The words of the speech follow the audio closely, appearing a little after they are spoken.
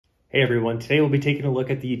Hey everyone, today we'll be taking a look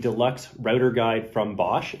at the Deluxe Router Guide from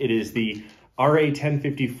Bosch. It is the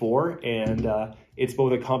RA1054 and it's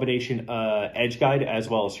both a combination edge guide as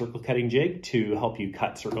well as circle cutting jig to help you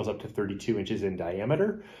cut circles up to 32 inches in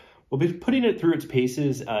diameter. We'll be putting it through its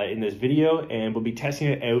paces in this video, and we'll be testing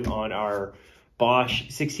it out on our Bosch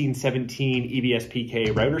 1617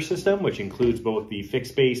 EBS-PK router system, which includes both the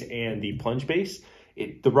fixed base and the plunge base.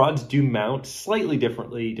 The rods do mount slightly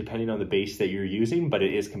differently depending on the base that you're using, but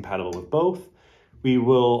it is compatible with both. We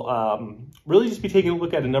will really just be taking a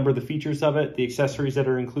look at a number of the features of it, the accessories that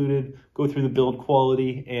are included, go through the build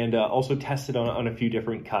quality, and also test it on a few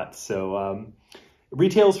different cuts. So it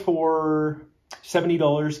retails for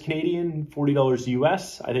 $70 Canadian, $40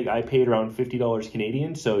 US. I think I paid around $50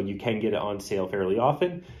 Canadian, so you can get it on sale fairly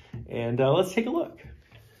often. And let's take a look.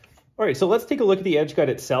 All right, so let's take a look at the edge guide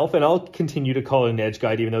itself, and I'll continue to call it an edge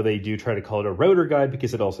guide, even though they do try to call it a router guide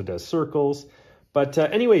because it also does circles. But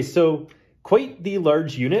anyway, so quite the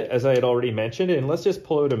large unit, as I had already mentioned, and let's just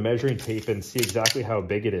pull out a measuring tape and see exactly how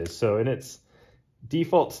big it is. So in its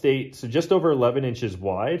default state, so just over 11 inches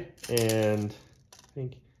wide, and I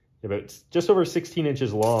think about just over 16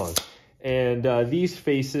 inches long. And these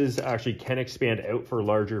faces actually can expand out for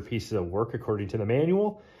larger pieces of work according to the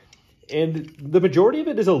manual. And the majority of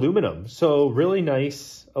it is aluminum, so really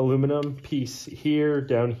nice aluminum piece here,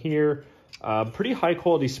 down here. Pretty high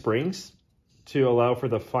quality springs to allow for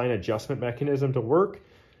the fine adjustment mechanism to work.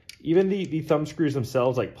 Even the thumb screws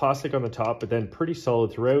themselves, like plastic on the top, but then pretty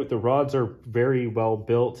solid throughout. The rods are very well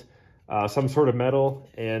built, some sort of metal,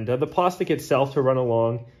 and the plastic itself to run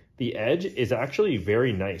along the edge is actually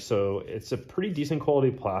very nice. So it's a pretty decent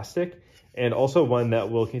quality plastic, and also one that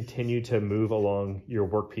will continue to move along your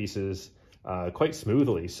workpieces quite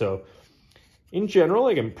smoothly. So in general,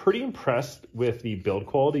 like, I'm pretty impressed with the build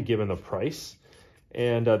quality given the price,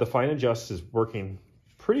 and the fine adjust is working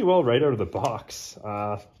pretty well right out of the box.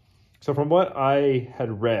 So from what I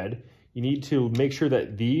had read, you need to make sure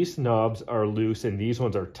that these knobs are loose and these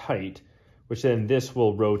ones are tight, which then this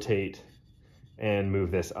will rotate and move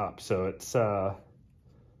this up. So it's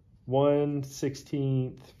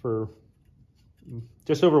 1/16 for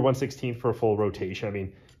just over 1/16 for a full rotation. I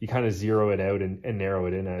mean, you kind of zero it out and narrow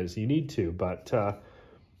it in as you need to, but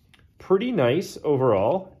pretty nice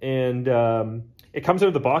overall. And it comes out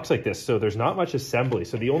of the box like this, so there's not much assembly.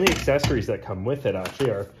 So the only accessories that come with it actually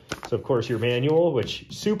are, so of course, your manual,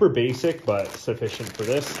 which super basic, but sufficient for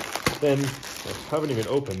this. Then, I haven't even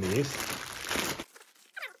opened these.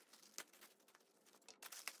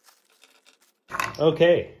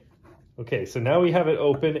 Okay, so now we have it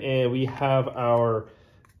open, and we have our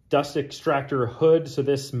dust extractor hood. So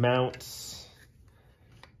this mounts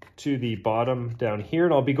to the bottom down here,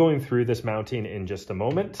 and I'll be going through this mounting in just a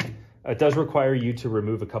moment. It does require you to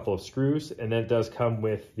remove a couple of screws, and then it does come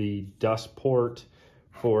with the dust port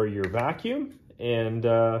for your vacuum. And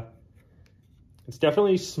it's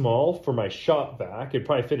definitely small for my shop vac. It'd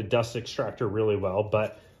probably fit a dust extractor really well,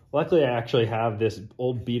 but luckily I actually have this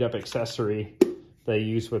old beat up accessory that I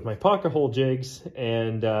use with my pocket hole jigs,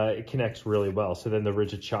 and it connects really well. So then the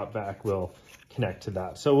rigid shop vac will connect to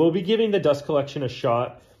that. So we'll be giving the dust collection a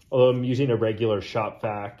shot, although I'm using a regular shop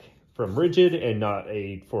vac from Rigid and not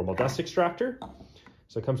a formal dust extractor.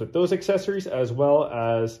 So it comes with those accessories, as well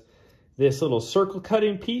as this little circle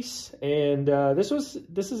cutting piece. And this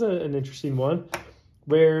is an interesting one,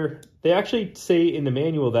 where they actually say in the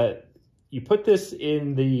manual that you put this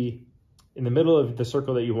in the middle of the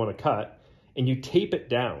circle that you want to cut, and you tape it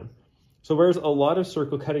down. So whereas a lot of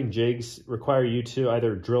circle cutting jigs require you to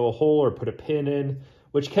either drill a hole or put a pin in,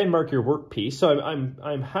 which can mark your workpiece. So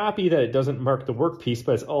I'm happy that it doesn't mark the workpiece,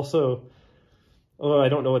 but it's also, although I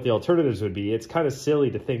don't know what the alternatives would be, it's kind of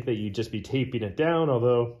silly to think that you'd just be taping it down.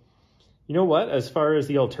 Although, you know what, as far as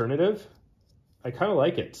the alternative, I kind of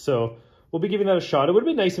like it. So we'll be giving that a shot. It would have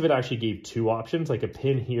been nice if it actually gave two options, like a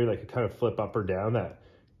pin here that could kind of flip up or down, that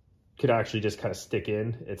could actually just kind of stick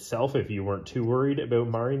in itself if you weren't too worried about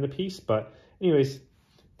marring the piece. But anyways,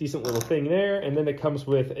 decent little thing there. And then it comes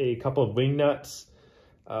with a couple of wing nuts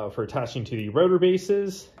for attaching to the router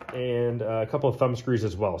bases, and a couple of thumb screws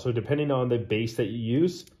as well. So depending on the base that you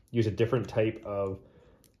use a different type of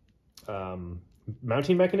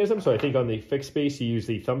mounting mechanism. So I think on the fixed base, you use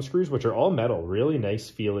the thumb screws, which are all metal, really nice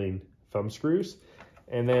feeling thumb screws.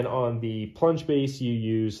 And then on the plunge base, you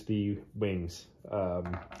use the wings.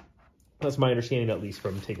 That's my understanding, at least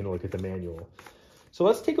from taking a look at the manual. So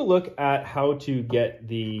let's take a look at how to get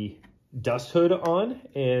the dust hood on,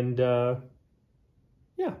 and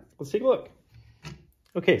yeah, let's take a look.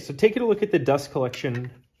 Okay, so taking a look at the dust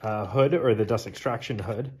collection hood, or the dust extraction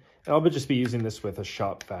hood. I'll just be using this with a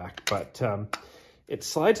shop vac, but it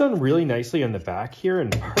slides on really nicely on the back here,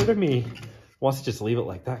 and part of me wants to just leave it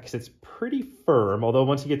like that because it's pretty firm, although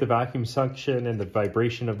once you get the vacuum suction and the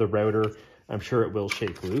vibration of the router, I'm sure it will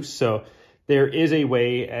shake loose. So there is a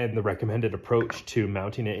way and the recommended approach to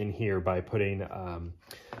mounting it in here by putting,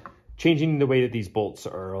 changing the way that these bolts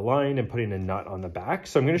are aligned and putting a nut on the back.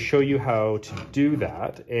 So I'm going to show you how to do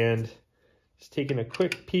that, and just taking a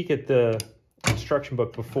quick peek at the instruction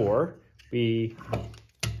book before, we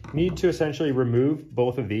need to essentially remove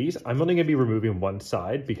both of these. I'm only going to be removing one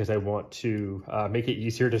side because I want to make it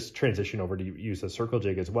easier to transition over to use a circle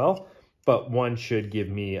jig as well. But one should give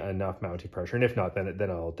me enough mounting pressure. And if not,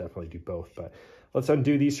 then I'll definitely do both. But let's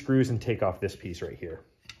undo these screws and take off this piece right here.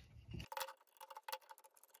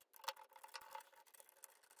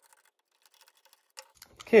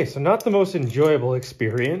 Okay, so not the most enjoyable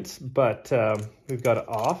experience, but we've got it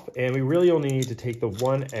off, and we really only need to take the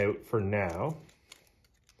one out for now.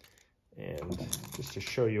 And just to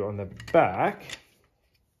show you on the back,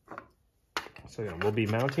 so we'll be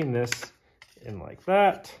mounting this in like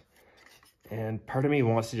that. And part of me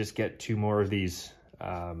wants to just get two more of these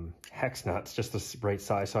hex nuts, just the right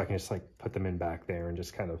size, so I can just like put them in back there and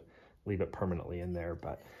just kind of leave it permanently in there.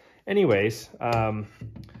 But anyways,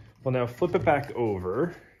 we'll now flip it back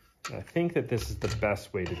over. And I think that this is the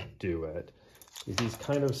best way to do it. These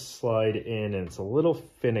kind of slide in, and it's a little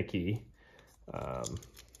finicky.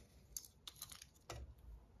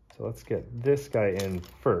 So let's get this guy in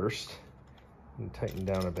first and tighten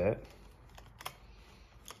down a bit.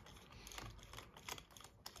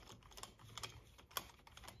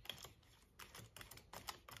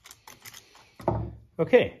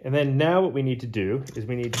 Okay, and then now what we need to do is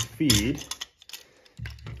we need to feed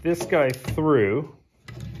this guy through,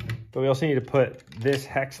 but we also need to put this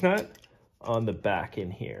hex nut on the back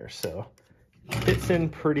in here. So it fits in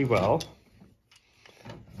pretty well.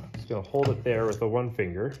 Just gonna hold it there with the one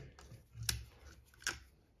finger.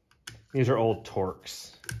 These are all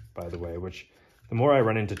Torx, by the way, which the more I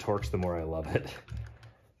run into Torx, the more I love it.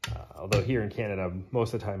 Although here in Canada,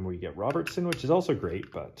 most of the time we get Robertson, which is also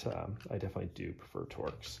great, but I definitely do prefer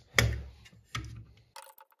Torx.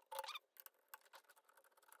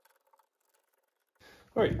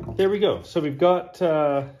 All right, there we go. So we've got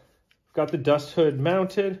the dust hood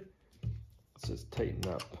mounted. Let's just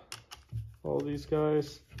tighten up all these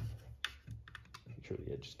guys. Make sure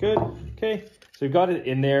the edge is good. Okay, so we've got it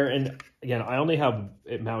in there, and again, I only have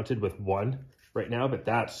it mounted with one right now, but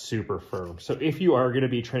that's super firm. So if you are going to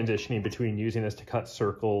be transitioning between using this to cut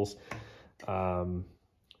circles, which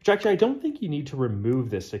actually I don't think you need to remove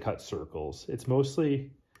this to cut circles. It's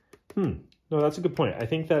mostly, no, that's a good point. I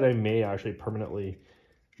think that I may actually permanently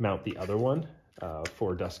mount the other one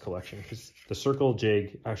for dust collection, because the circle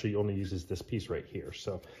jig actually only uses this piece right here.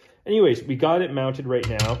 So anyways, we got it mounted right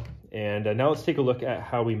now, and now let's take a look at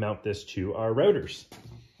how we mount this to our routers.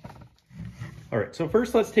 All right, so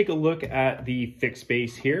first let's take a look at the fixed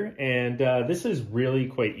base here, and this is really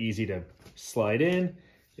quite easy to slide in.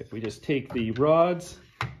 If we just take the rods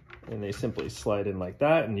and they simply slide in like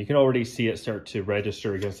that, and you can already see it start to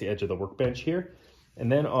register against the edge of the workbench here. And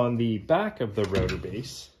then on the back of the router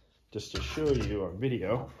base, just to show you on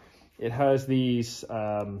video, it has these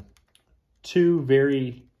two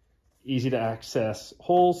very easy to access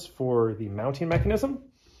holes for the mounting mechanism.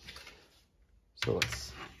 So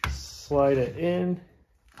let's slide it in,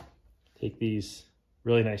 take these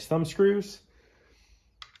really nice thumb screws,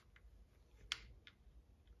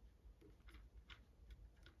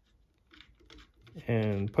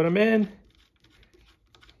 and put them in,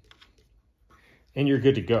 and you're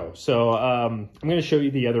good to go. So I'm going to show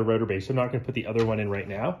you the other router base. I'm not going to put the other one in right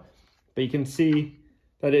now, but you can see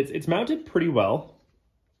that it's mounted pretty well.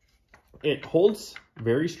 It holds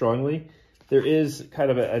very strongly. There is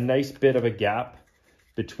kind of a nice bit of a gap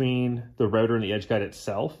between the router and the edge guide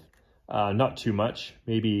itself. Not too much,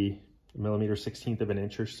 maybe 1/16 of an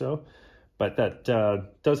inch or so, but that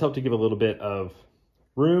does help to give a little bit of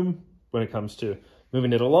room when it comes to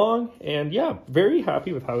moving it along. And yeah, very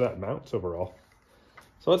happy with how that mounts overall.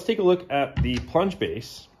 So let's take a look at the plunge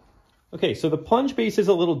base. Okay, so the plunge base is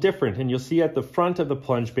a little different, and you'll see at the front of the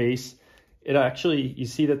plunge base, it actually, you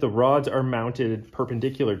see that the rods are mounted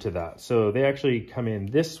perpendicular to that. So they actually come in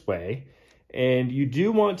this way, and you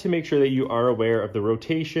do want to make sure that you are aware of the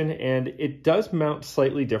rotation, and it does mount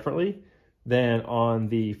slightly differently than on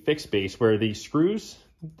the fixed base, where the screws,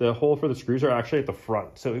 the hole for the screws are actually at the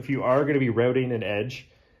front. So if you are going to be routing an edge,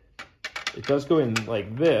 it does go in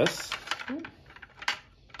like this.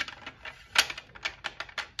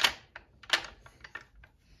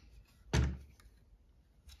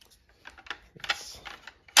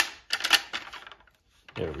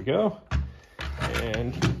 There we go.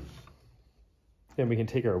 Then we can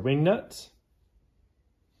take our wing nuts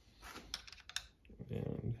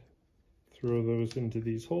and throw those into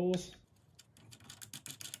these holes.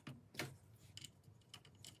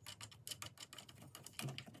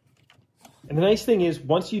 And the nice thing is,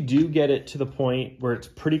 once you do get it to the point where it's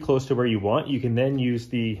pretty close to where you want, you can then use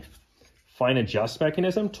the fine adjust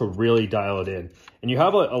mechanism to really dial it in. And you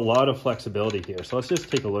have a lot of flexibility here. So let's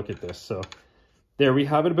just take a look at this. So there we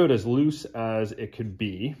have it about as loose as it could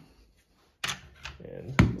be.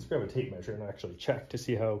 And let's grab a tape measure and actually check to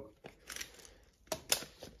see how.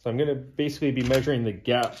 So I'm gonna basically be measuring the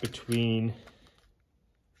gap between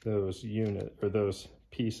those those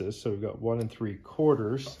pieces. So we've got 1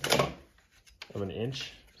 3/4 of an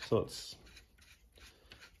inch. So let's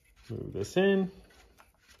move this in.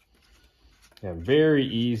 And very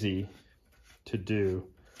easy to do.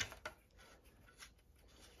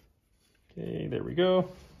 Okay, there we go.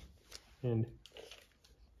 And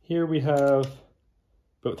here we have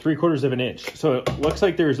about 3/4 of an inch. So it looks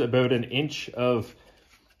like there's about an inch of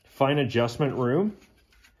fine adjustment room.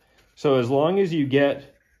 So as long as you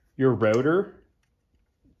get your router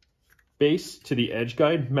base to the edge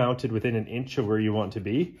guide mounted within an inch of where you want to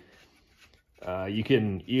be, you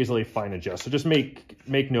can easily fine adjust. So just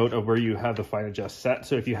make note of where you have the fine adjust set.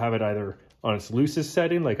 So if you have it either on its loosest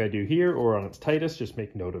setting like I do here or on its tightest, just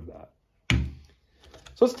make note of that.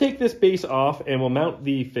 So let's take this base off and we'll mount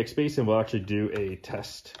the fixed base, and we'll actually do a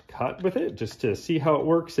test cut with it just to see how it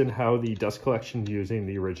works and how the dust collection using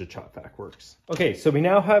the rigid chop vac works. Okay, so we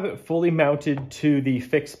now have it fully mounted to the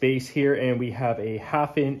fixed base here, and we have a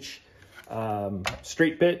 1/2 inch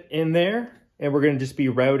straight bit in there, and we're going to just be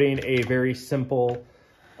routing a very simple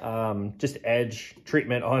just edge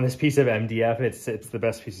treatment on this piece of MDF. It's the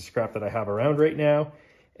best piece of scrap that I have around right now.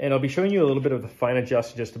 And I'll be showing you a little bit of the fine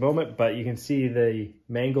adjust in just a moment, but you can see the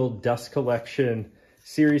mangled dust collection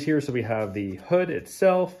series here. So we have the hood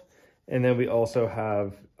itself, and then we also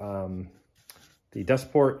have the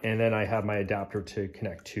dust port, and then I have my adapter to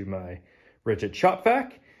connect to my rigid chop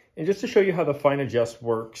vac. And just to show you how the fine adjust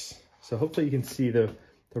works, so hopefully you can see the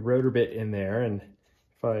router bit in there, and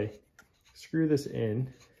if I screw this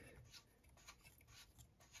in,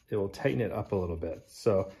 it will tighten it up a little bit.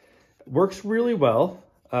 So it works really well.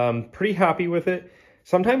 Pretty happy with it.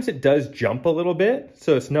 Sometimes it does jump a little bit,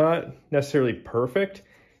 so it's not necessarily perfect.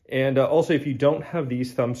 And also, if you don't have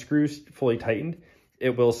these thumb screws fully tightened,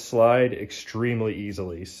 it will slide extremely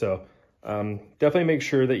easily. So definitely make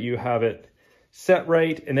sure that you have it set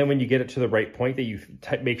right, and then when you get it to the right point, that you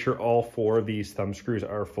make sure all 4 of these thumb screws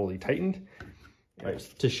are fully tightened. All right,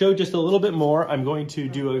 to show just a little bit more, I'm going to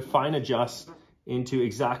do a fine adjust into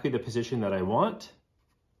exactly the position that I want.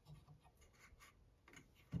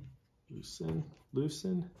 Loosen,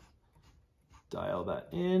 loosen, dial that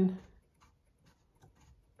in,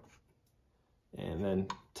 and then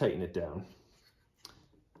tighten it down.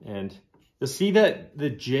 And you'll see that the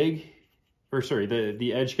jig, or sorry,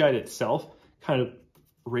 the edge guide itself kind of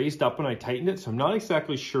raised up when I tightened it, so I'm not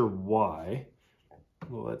exactly sure why.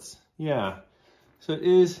 Well, yeah. So it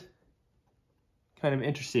is kind of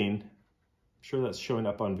interesting. I'm sure that's showing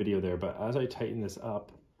up on video there, but as I tighten this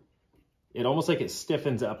up, it almost like it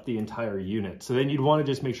stiffens up the entire unit. So then you'd want to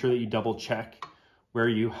just make sure that you double check where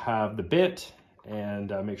you have the bit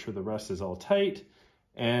and make sure the rest is all tight.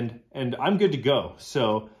 And I'm good to go.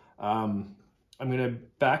 So I'm gonna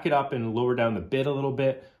back it up and lower down the bit a little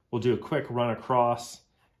bit. We'll do a quick run across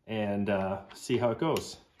and see how it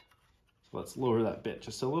goes. So let's lower that bit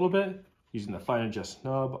just a little bit using the fine adjust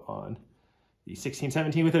knob on the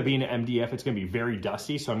 1617. With it being an MDF, it's gonna be very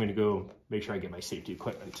dusty, so I'm gonna go make sure I get my safety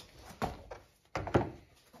equipment.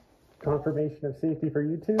 Confirmation of safety for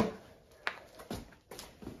YouTube.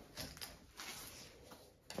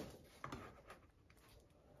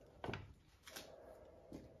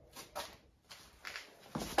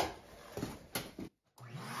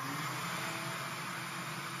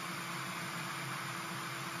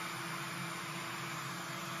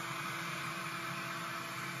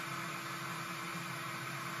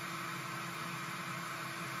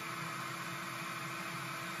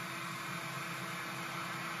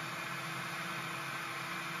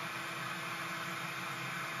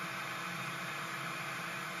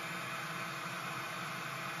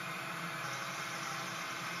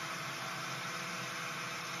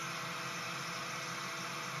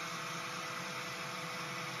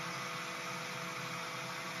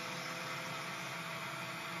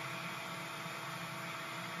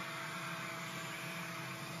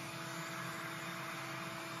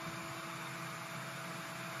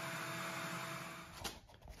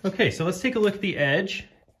 Okay, so let's take a look at the edge,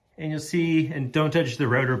 and you'll see, and don't touch the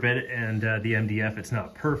router bit and the MDF, it's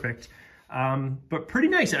not perfect. But pretty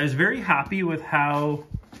nice. I was very happy with how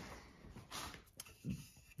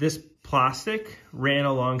this plastic ran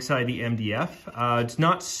alongside the MDF.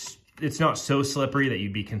 It's not so slippery that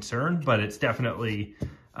you'd be concerned, but it's definitely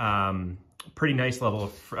pretty nice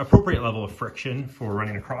appropriate level of friction for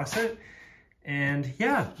running across it. And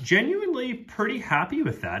yeah, genuinely pretty happy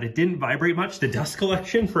with that. It didn't vibrate much. The dust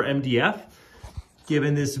collection for MDF,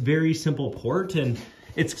 given this very simple port, and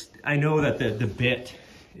I know that the bit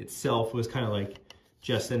itself was kind of like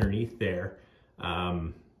just underneath there.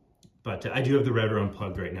 But I do have the router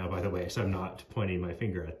unplugged right now, by the way, so I'm not pointing my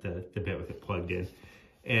finger at the bit with it plugged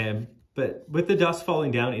in. But with the dust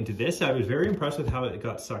falling down into this, I was very impressed with how it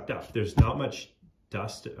got sucked up. There's not much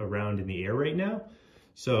dust around in the air right now.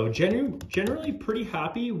 So generally pretty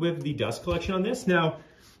happy with the dust collection on this. Now,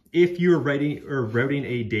 if you're routing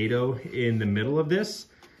a dado in the middle of this,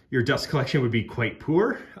 your dust collection would be quite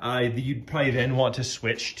poor. You'd probably then want to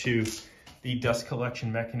switch to the dust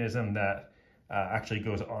collection mechanism that actually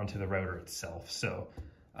goes onto the router itself. So,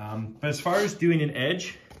 but as far as doing an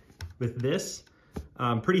edge with this,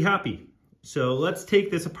 I'm pretty happy. So let's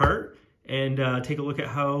take this apart and take a look at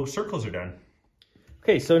how circles are done.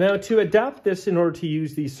 Okay, so now to adapt this in order to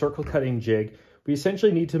use the circle cutting jig, we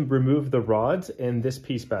essentially need to remove the rods and this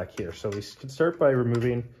piece back here. So we can start by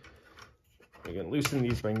removing, we can loosen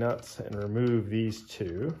these by nuts and remove these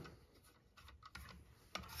two.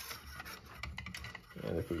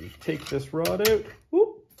 And if we take this rod out,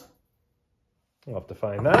 whoop, we'll have to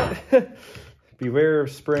find that. Beware of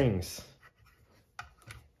springs.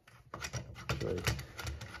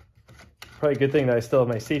 Probably a good thing that I still have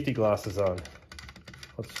my safety glasses on.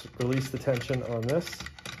 Let's release the tension on this.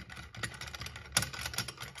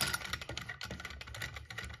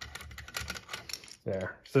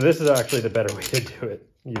 There. So this is actually the better way to do it.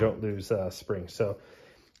 You don't lose springs. So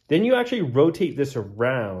then you actually rotate this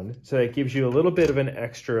around so that it gives you a little bit of an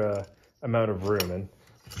extra amount of room. And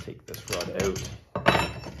let's take this rod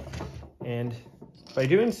out. And by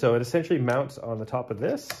doing so, it essentially mounts on the top of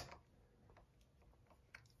this.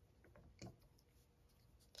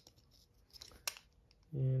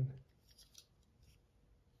 And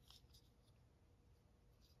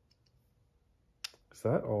is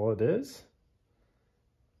that all it is?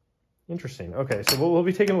 Interesting. Okay, so we'll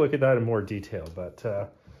be taking a look at that in more detail, but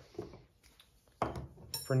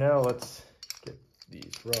for now, let's get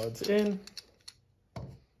these rods in.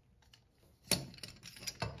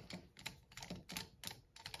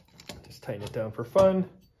 Just tighten it down for fun.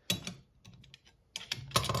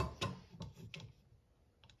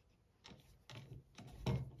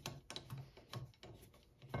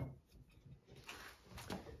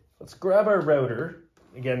 Let's grab our router.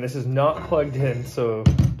 Again, this is not plugged in, so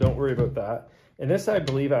don't worry about that. And this, I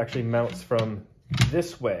believe, actually mounts from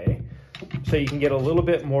this way, so you can get a little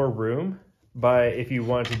bit more room by if you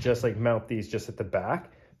want to just like mount these just at the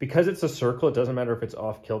back. Because it's a circle, it doesn't matter if it's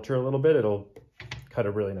off kilter a little bit, it'll cut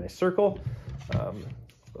a really nice circle. So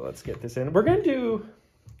let's get this in. We're gonna do,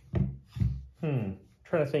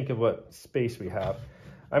 trying to think of what space we have.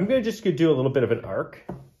 I'm gonna just do a little bit of an arc,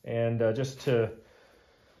 and just to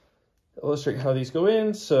illustrate how these go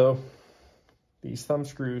in. So these thumb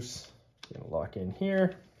screws gonna lock in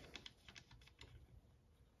here.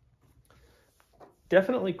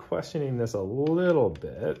 Definitely questioning this a little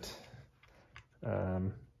bit,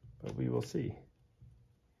 but we will see.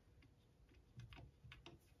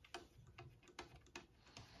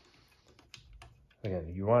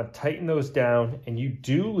 Again, you want to tighten those down, and you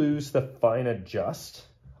do lose the fine adjust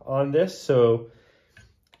on this, so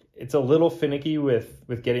it's a little finicky with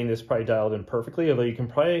getting this probably dialed in perfectly, although you can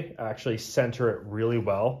probably actually center it really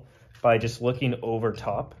well by just looking over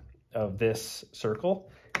top of this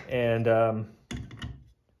circle. And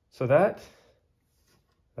so that's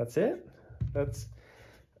it.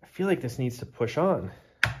 I feel like this needs to push on.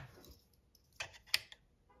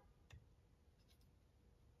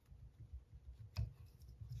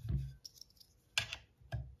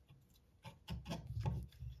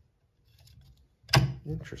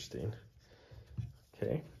 Interesting.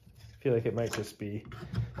 Okay, I feel like it might just be,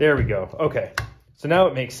 there we go. Okay, so now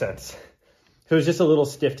it makes sense. So it was just a little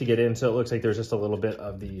stiff to get in, so it looks like there's just a little bit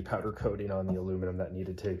of the powder coating on the aluminum that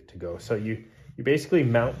needed to go. So you basically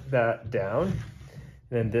mount that down, and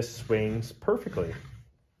then this swings perfectly.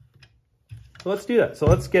 So let's do that. So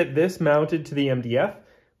let's get this mounted to the MDF.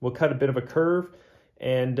 We'll cut a bit of a curve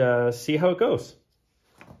and see how it goes.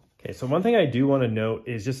 Okay, so one thing I do want to note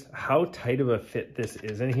is just how tight of a fit this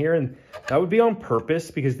is in here, and that would be on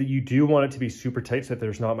purpose because you do want it to be super tight so that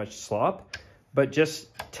there's not much slop. But just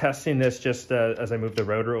testing this just as I move the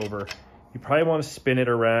router over, you probably want to spin it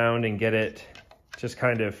around and get it just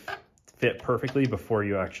kind of fit perfectly before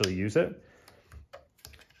you actually use it.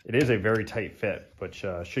 It is a very tight fit, which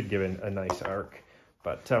should give it a nice arc.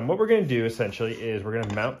 But what we're going to do essentially is we're going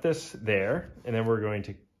to mount this there, and then we're going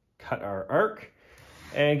to cut our arc.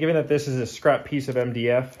 And given that this is a scrap piece of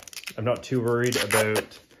MDF, I'm not too worried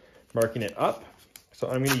about marking it up. So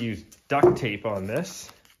I'm going to use duct tape on this.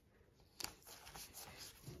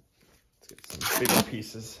 Let's get some bigger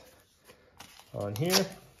pieces on here.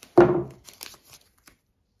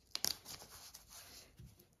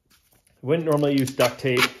 Wouldn't normally use duct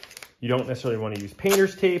tape. You don't necessarily want to use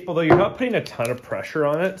painter's tape, although you're not putting a ton of pressure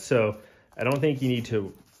on it, so I don't think you need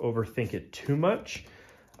to overthink it too much.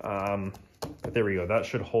 But there we go. That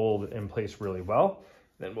should hold in place really well.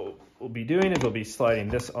 Then what we'll be doing is we'll be sliding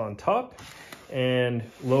this on top and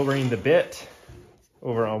lowering the bit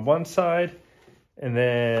over on one side, and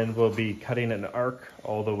then we'll be cutting an arc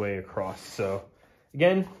all the way across. So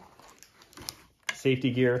again,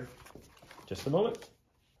 safety gear. Just a moment.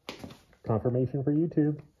 Confirmation for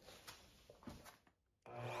YouTube.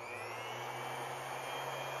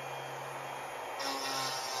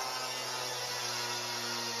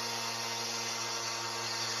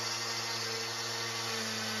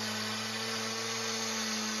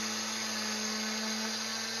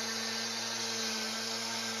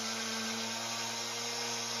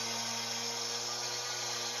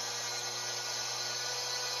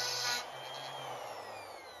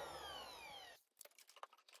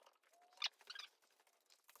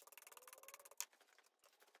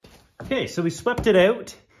 Okay, so we swept it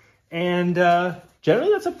out, and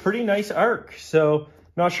generally that's a pretty nice arc. So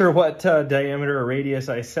not sure what diameter or radius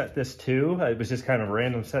I set this to. It was just kind of a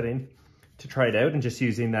random setting to try it out and just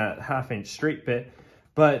using that 1/2 inch straight bit,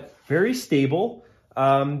 but very stable.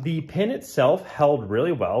 The pin itself held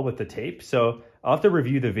really well with the tape, so I'll have to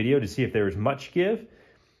review the video to see if there was much give.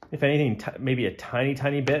 If anything, maybe a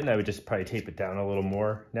tiny bit, and I would just probably tape it down a little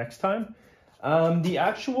more next time. The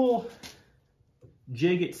actual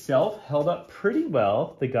jig itself held up pretty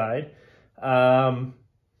well, the guide.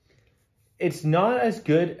 It's not as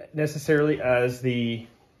good necessarily as the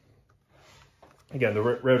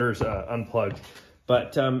router's unplugged,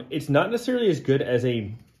 but it's not necessarily as good as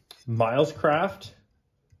a Milescraft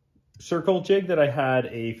circle jig that I had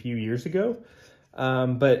a few years ago.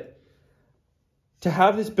 But to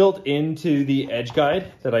have this built into the edge guide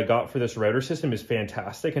that I got for this router system is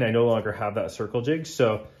fantastic, and I no longer have that circle jig.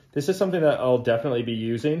 So this is something that I'll definitely be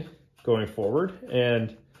using going forward.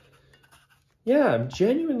 And yeah, I'm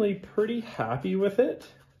genuinely pretty happy with it.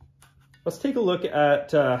 Let's take a look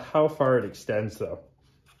at how far it extends though.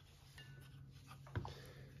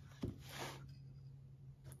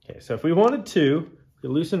 Okay, so if we wanted to, we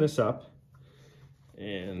loosen this up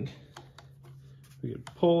and we could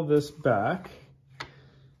pull this back.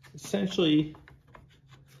 Essentially,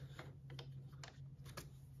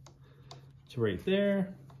 it's right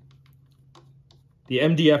there. The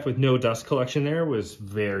MDF with no dust collection there was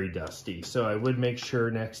very dusty, so I would make sure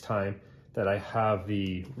next time that I have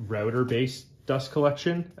the router-based dust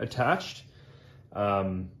collection attached,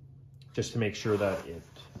 just to make sure that it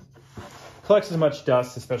collects as much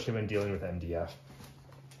dust, especially when dealing with MDF.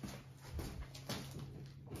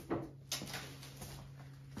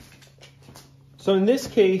 So in this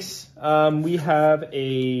case, we have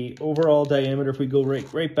a overall diameter, if we go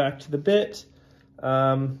right back to the bit,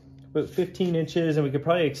 about 15 inches, and we could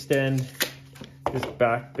probably extend this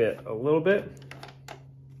back bit a little bit.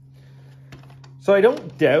 So I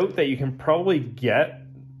don't doubt that you can probably get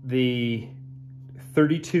the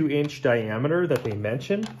 32-inch diameter that they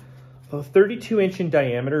mentioned. Well, 32-inch in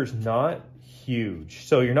diameter is not huge.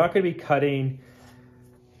 So you're not going to be cutting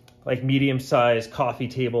like medium-sized coffee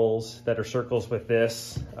tables that are circles with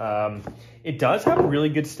this. It does have really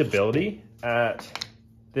good stability at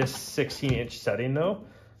this 16-inch setting though.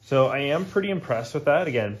 So I am pretty impressed with that.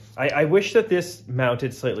 Again, I wish that this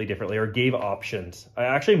mounted slightly differently or gave options. I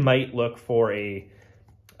actually might look for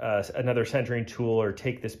another centering tool or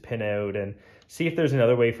take this pin out and see if there's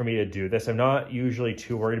another way for me to do this. I'm not usually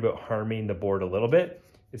too worried about harming the board a little bit.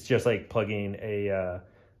 It's just like plugging a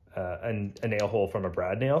nail hole from a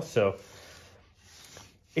brad nail. So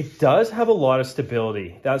it does have a lot of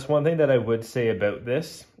stability. That's one thing that I would say about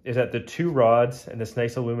this, is that the two rods and this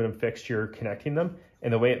nice aluminum fixture connecting them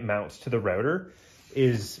and the way it mounts to the router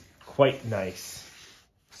is quite nice.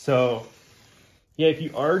 So yeah, if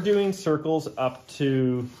you are doing circles up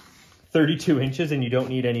to 32 inches and you don't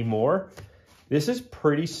need any more, this is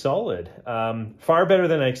pretty solid. Far better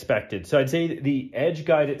than I expected. So I'd say the edge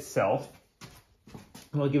guide itself,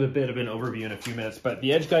 I'll give a bit of an overview in a few minutes, but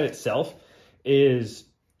the edge guide itself is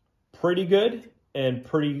pretty good and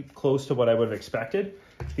pretty close to what I would have expected.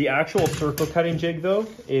 The actual circle cutting jig though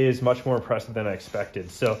is much more impressive than I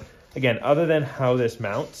expected. So again, other than how this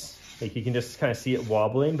mounts, like you can just kind of see it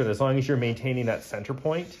wobbling, but as long as you're maintaining that center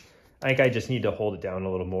point, I think I just need to hold it down a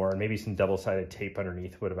little more, and maybe some double-sided tape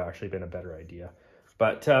underneath would have actually been a better idea.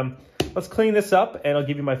 But let's clean this up and I'll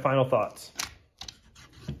give you my final thoughts.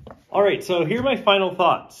 All right, so here are my final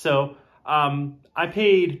thoughts. So I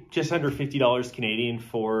paid just under $50 Canadian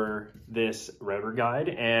for this router guide,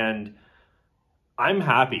 and I'm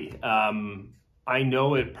happy. I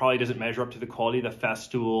know it probably doesn't measure up to the quality of the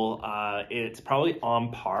Festool. It's probably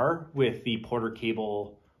on par with the Porter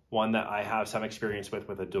cable one that I have some experience with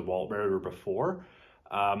a DeWalt router before.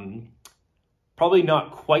 Probably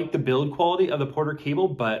not quite the build quality of the Porter cable,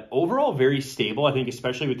 but overall very stable, I think,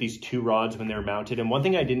 especially with these two rods when they're mounted. And one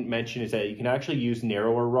thing I didn't mention is that you can actually use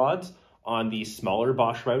narrower rods on the smaller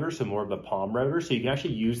Bosch routers, so more of the palm router. So you can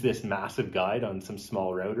actually use this massive guide on some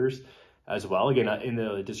small routers as well. Again, in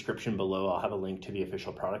the description below, I'll have a link to the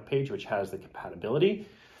official product page, which has the compatibility.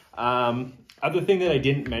 Other thing that I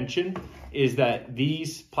didn't mention is that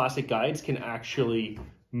these plastic guides can actually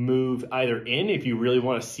move either in if you really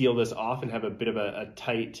want to seal this off and have a bit of a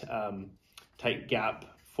tight gap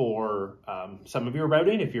for some of your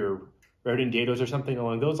routing, if you're routing dados or something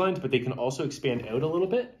along those lines, but they can also expand out a little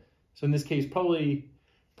bit. So in this case, probably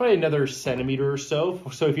another centimeter or so.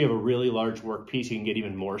 So if you have a really large workpiece, you can get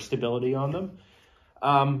even more stability on them.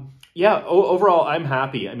 Yeah, overall, I'm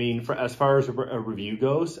happy. I mean, as far as a review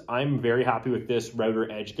goes, I'm very happy with this router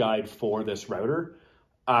edge guide for this router.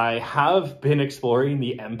 I have been exploring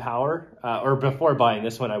the M-Power, or before buying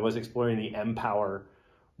this one, I was exploring the M-Power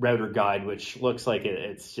router guide, which looks like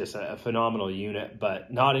it's just a phenomenal unit,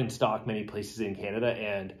 but not in stock many places in Canada.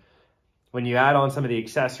 And when you add on some of the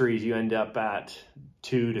accessories, you end up at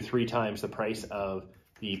 2 to 3 times the price of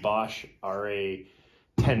the Bosch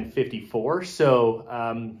RA1054.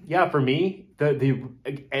 So yeah, for me, the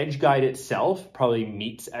edge guide itself probably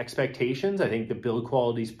meets expectations. I think the build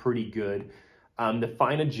quality is pretty good. The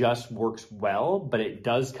fine adjust works well, but it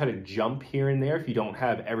does kind of jump here and there if you don't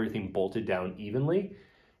have everything bolted down evenly.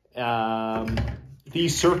 The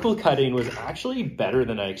circle cutting was actually better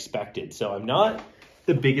than I expected. So I'm not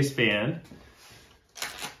the biggest fan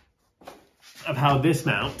of how this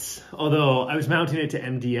mounts, although I was mounting it to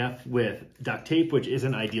MDF with duct tape, which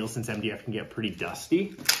isn't ideal since MDF can get pretty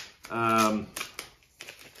dusty. I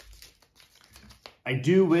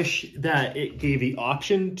do wish that it gave the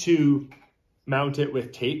option to mount it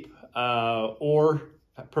with tape or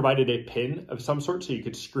provided a pin of some sort so you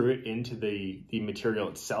could screw it into the material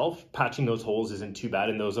itself. Patching those holes isn't too bad,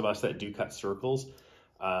 and those of us that do cut circles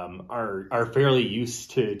are fairly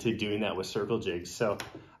used to doing that with circle jigs. So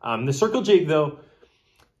the circle jig, though,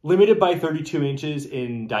 limited by 32 inches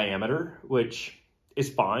in diameter, which is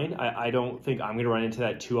fine. I don't think I'm going to run into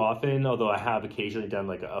that too often, although I have occasionally done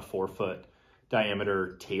like a 4-foot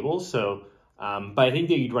diameter table. So, but I think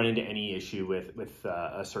that you'd run into any issue with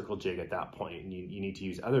a circle jig at that point, and you need to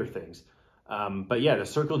use other things. But yeah, the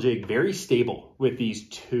circle jig, very stable with these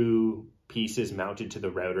two pieces mounted to the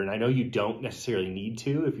router. And I know you don't necessarily need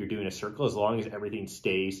to if you're doing a circle, as long as everything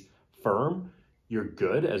stays firm, you're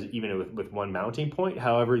good, as even with one mounting point.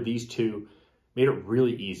 However, these two made it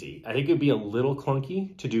really easy. I think it'd be a little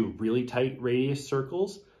clunky to do really tight radius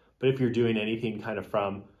circles, but if you're doing anything kind of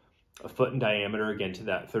from a foot in diameter, again, to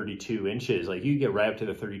that 32 inches, like you get right up to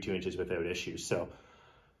the 32 inches without issues. So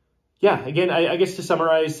yeah, again, I guess to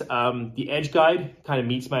summarize, the edge guide kind of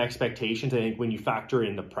meets my expectations. I think when you factor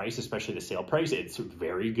in the price, especially the sale price, it's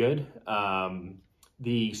very good.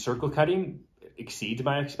 The circle cutting exceeds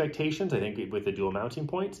my expectations, I think, with the dual mounting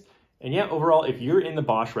points. And yeah, overall, if you're in the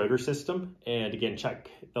Bosch router system, and again, check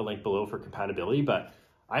the link below for compatibility, but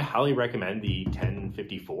I highly recommend the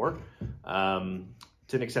 1054.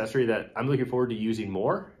 It's an accessory that I'm looking forward to using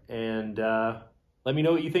more. And let me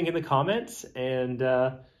know what you think in the comments. And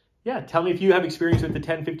yeah, tell me if you have experience with the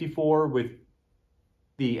 1054, with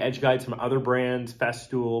the edge guides from other brands,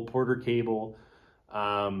 Festool, Porter Cable,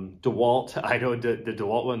 DeWalt. I know the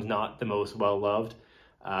DeWalt one's not the most well-loved,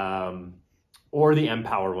 or the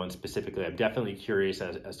M-Power one specifically. I'm definitely curious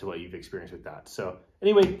as to what you've experienced with that. So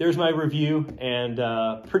anyway, there's my review and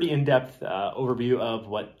pretty in-depth overview of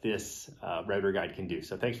what this router guide can do.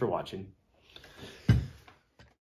 So thanks for watching.